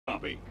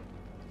zombie.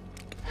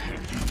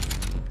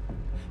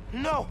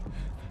 No!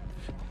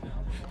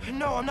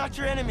 No, I'm not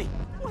your enemy!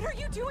 What are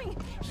you doing?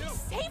 He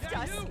saved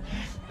us!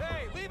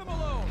 Hey, leave him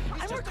alone!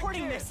 I'm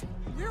recording this!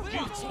 We're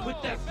watching!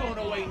 Put that phone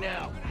away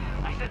now!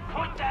 I said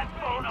put that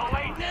phone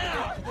away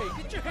now!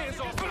 Hey, get your hands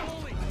off the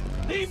bully!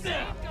 Leave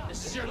now!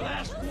 This is your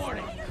last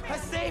warning! I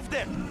saved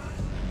him!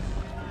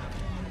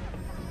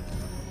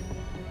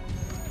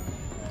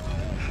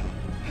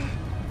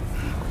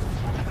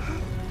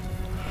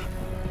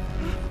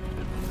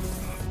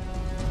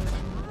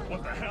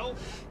 What the hell?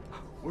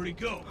 Where'd he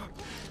go?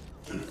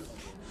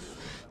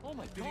 Oh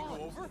my God! Did he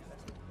go over?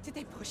 Did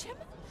they push him?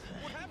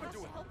 What happened to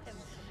him? Help him.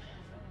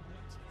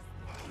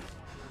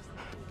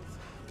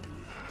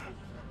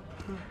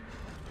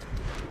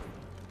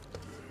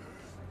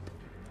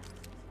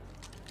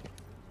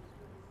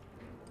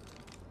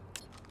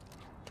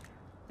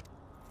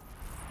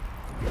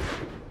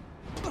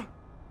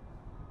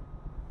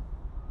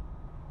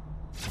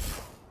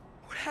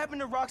 What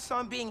happened to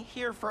Roxanne being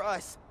here for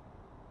us?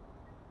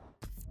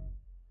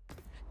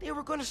 They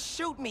were gonna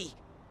shoot me!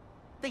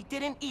 They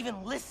didn't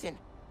even listen!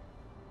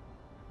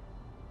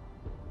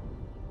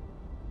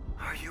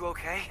 Are you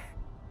okay?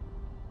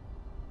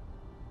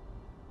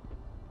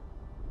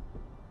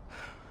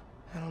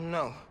 I don't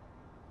know.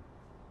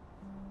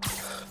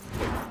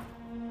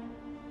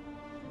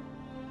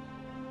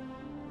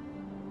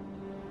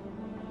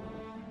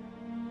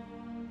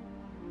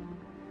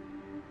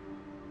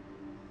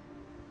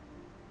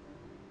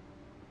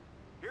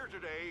 Here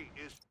today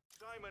is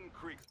Simon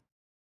Krieger,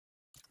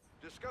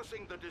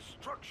 discussing the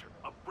destruction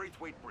of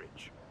Braithwaite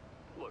Bridge.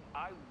 Look,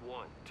 I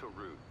want to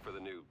root for the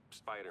new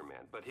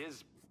Spider-Man, but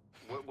his,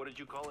 what did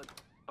you call it?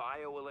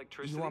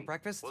 Bioelectricity? You want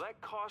breakfast? Well, that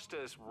cost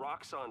us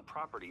Roxxon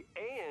property,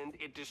 and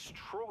it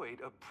destroyed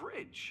a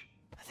bridge.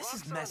 This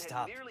is Roxxon messed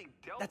had up. nearly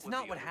dealt That's with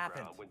not the what underground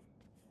happened. when-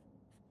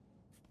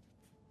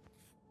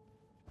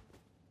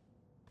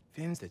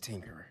 Finn's the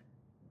Tinkerer.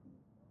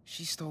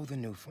 She stole the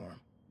new form.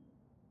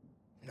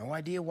 No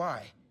idea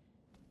why.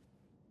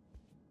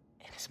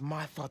 And it's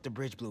my fault the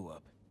bridge blew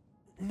up.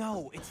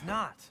 No, it's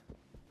not.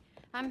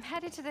 I'm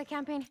headed to the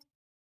campaign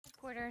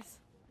headquarters.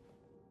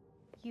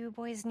 You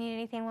boys need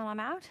anything while I'm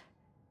out?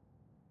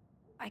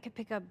 I could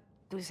pick up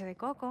dulce de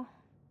coco.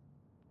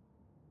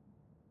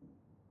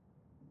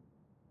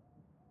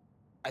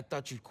 I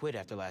thought you'd quit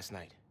after last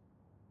night.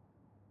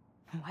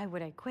 Why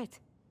would I quit?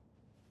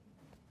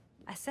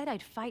 I said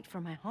I'd fight for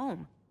my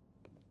home.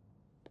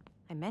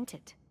 I meant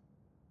it.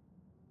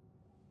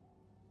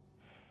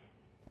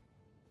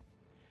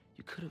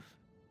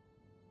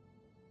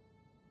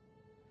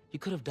 You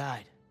could have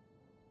died.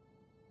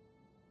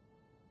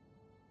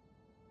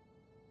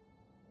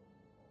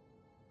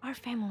 Our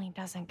family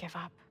doesn't give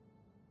up.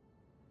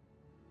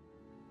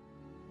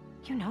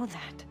 You know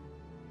that.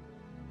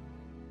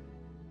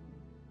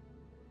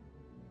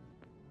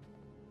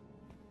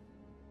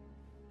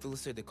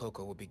 Dulce de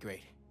coco would be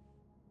great.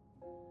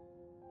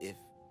 If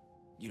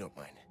you don't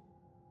mind.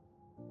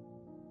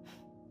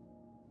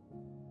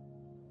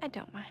 I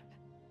don't mind.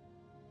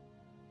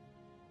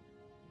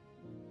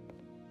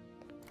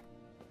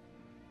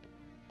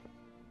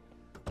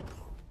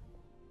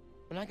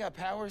 When I got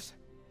powers,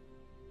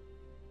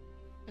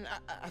 and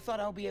I thought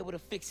I'll be able to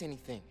fix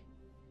anything.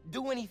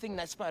 Do anything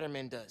that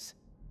Spider-Man does.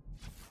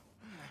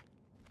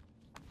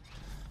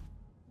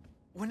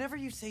 Whenever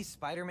you say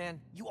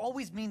Spider-Man, you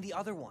always mean the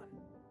other one.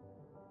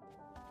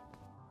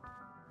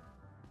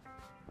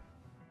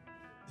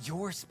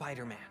 You're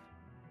Spider-Man.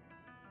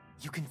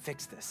 You can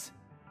fix this.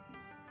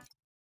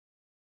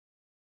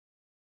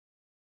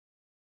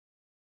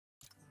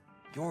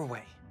 Your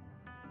way.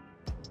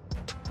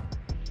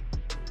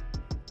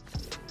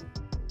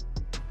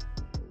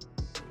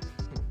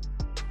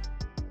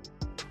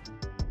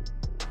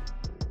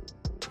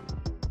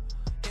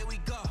 Here we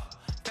go.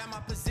 Found my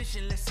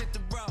position, let's hit the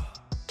road.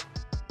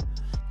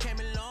 Came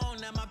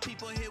along, now my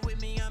people here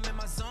with me, I'm in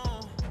my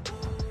zone.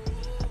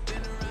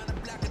 Been around the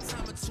block a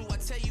time or two. I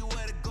tell you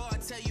where to go, I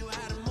tell you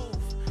how to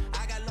move.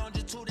 I got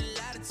longitude and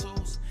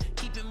latitudes.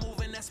 Keep it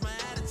moving, that's my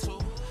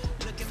attitude.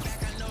 Looking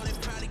back, I know they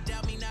probably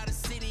doubt me. Now the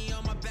city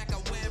on my back, I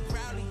wear it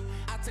proudly.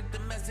 I took the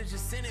message and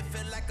sent it,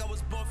 felt like I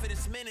was born for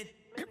this minute.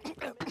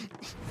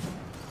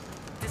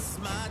 This is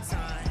my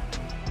time.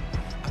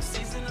 I'm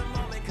seizing the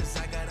moment, cause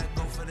I gotta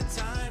go for the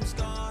time's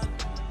gone.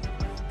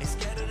 Ain't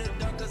scared of the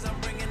dark, cause I'm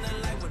bringing the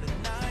light with a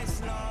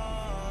nice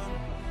long.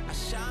 I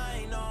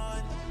shine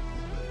on.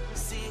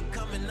 See it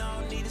coming, I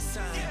don't need a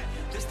sign.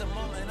 This the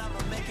moment, I'ma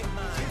make it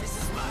mine. This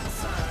is my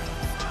time.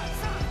 My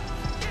time,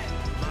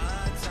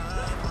 my time.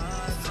 My time,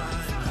 my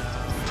time.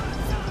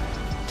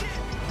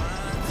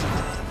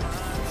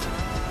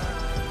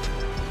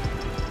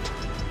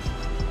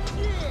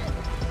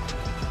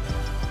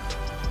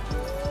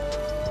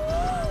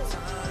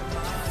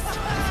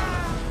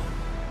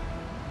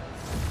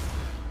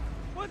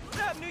 What's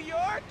up, New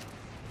York?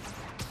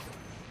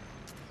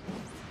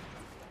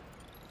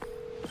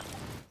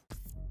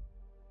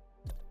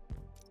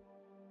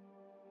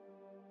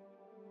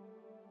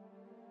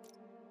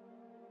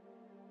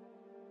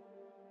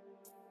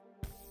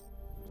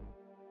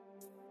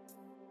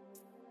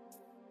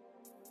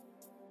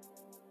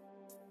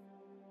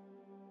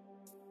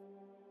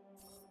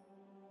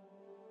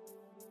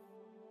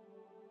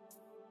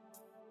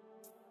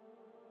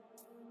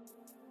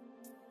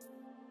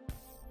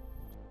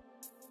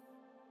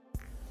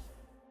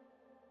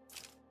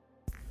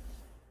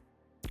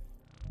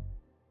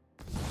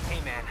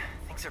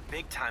 stakes are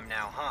big time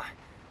now, huh?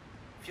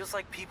 Feels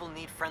like people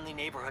need friendly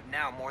neighborhood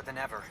now more than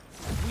ever.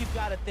 We've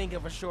got to think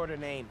of a shorter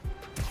name.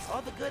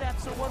 All the good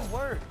apps are one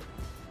word.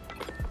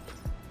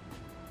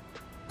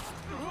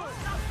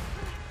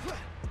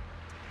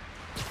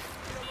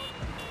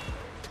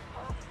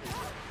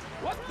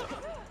 What the?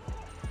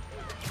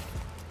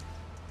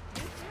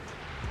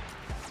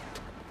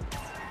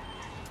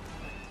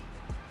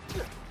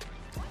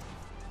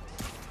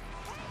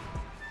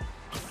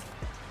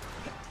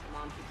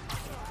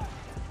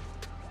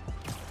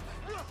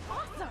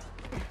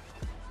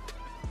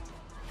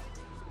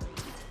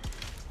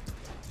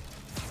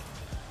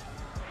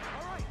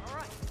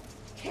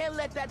 Can't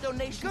let that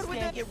donation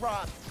stand get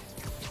robbed.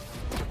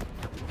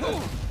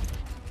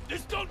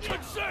 This don't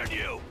concern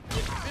you!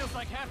 Feels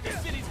like half the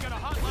city's got a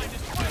hotline to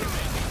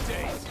Spider-Man these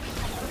days.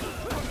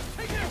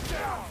 Take him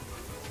down!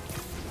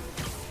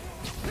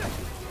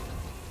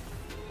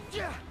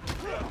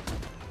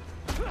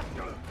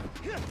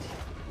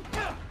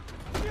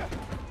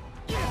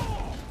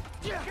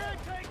 Can't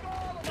take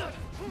all of us!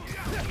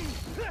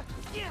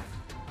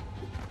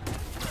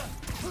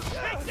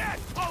 Take that,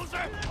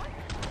 poser!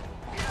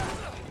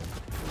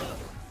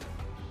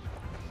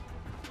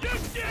 You're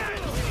dead!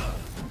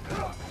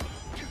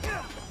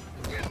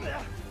 Get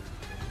him!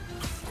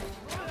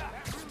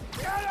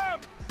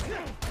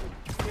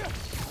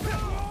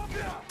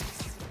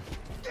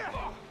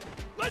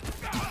 Let's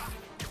go!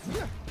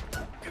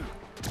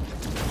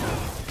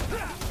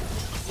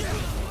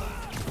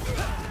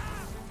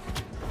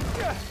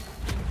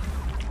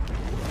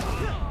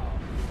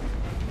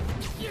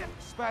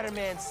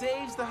 Spider-Man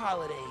saves the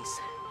holidays.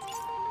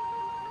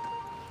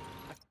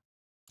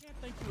 Can't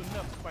thank you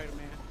enough,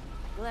 Spider-Man.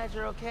 Glad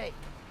you're okay.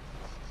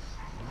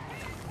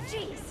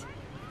 Jeez,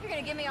 you're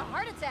gonna give me a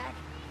heart attack.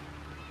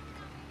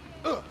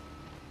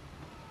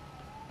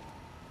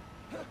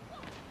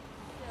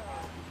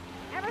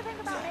 Ever think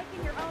about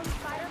making your own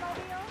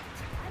Spider-Mobile?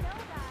 I know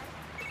a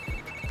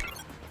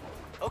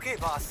guy. Okay,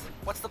 boss.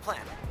 What's the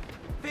plan?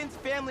 Finn's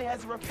family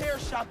has a repair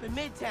shop in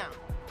Midtown.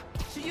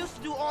 She used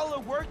to do all her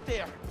work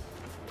there.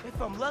 If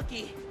I'm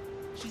lucky,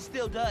 she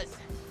still does.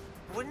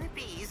 Wouldn't it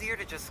be easier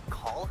to just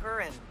call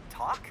her and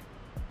talk?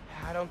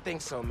 I don't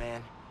think so,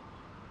 man.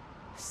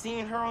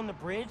 Seeing her on the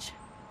bridge,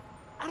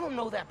 I don't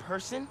know that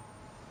person.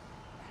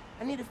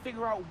 I need to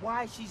figure out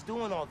why she's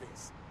doing all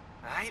this.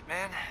 All right,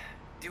 man.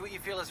 Do what you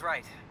feel is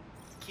right.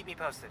 Keep me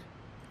posted.